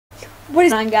What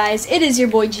is on, guys? It is your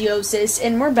boy Geosis,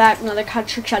 and we're back with another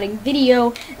trick-shotting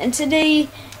video. And today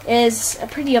is a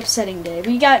pretty upsetting day.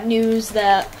 We got news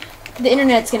that the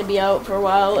internet's gonna be out for a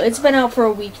while. It's been out for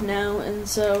a week now, and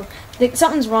so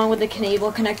something's wrong with the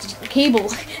cable connected to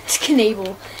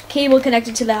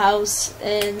the house,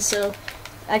 and so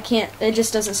I can't. It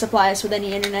just doesn't supply us with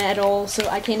any internet at all, so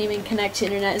I can't even connect to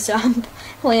internet. So I'm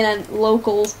playing on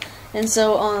local. And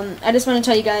so, I just want to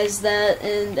tell you guys that,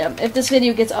 and if this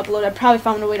video gets uploaded, I probably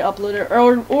found a way to upload it,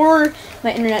 or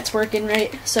my internet's working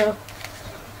right. So,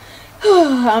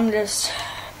 I'm just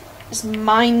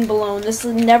mind blown. This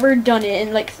has never done it,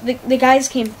 and like the guys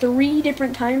came 3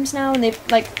 different times now, and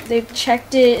they've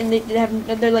checked it, and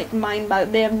they're like mind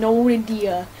boggling. They have no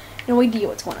idea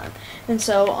what's going on. And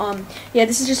so, yeah,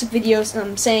 this is just a video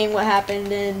saying what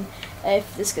happened, and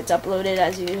if this gets uploaded,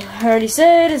 as I already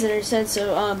said.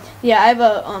 So, yeah, I have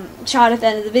a shot at the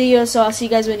end of the video, so I'll see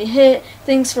you guys when you hit.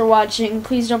 Thanks for watching.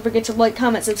 Please don't forget to like,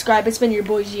 comment, subscribe. It's been your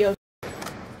boy Geo.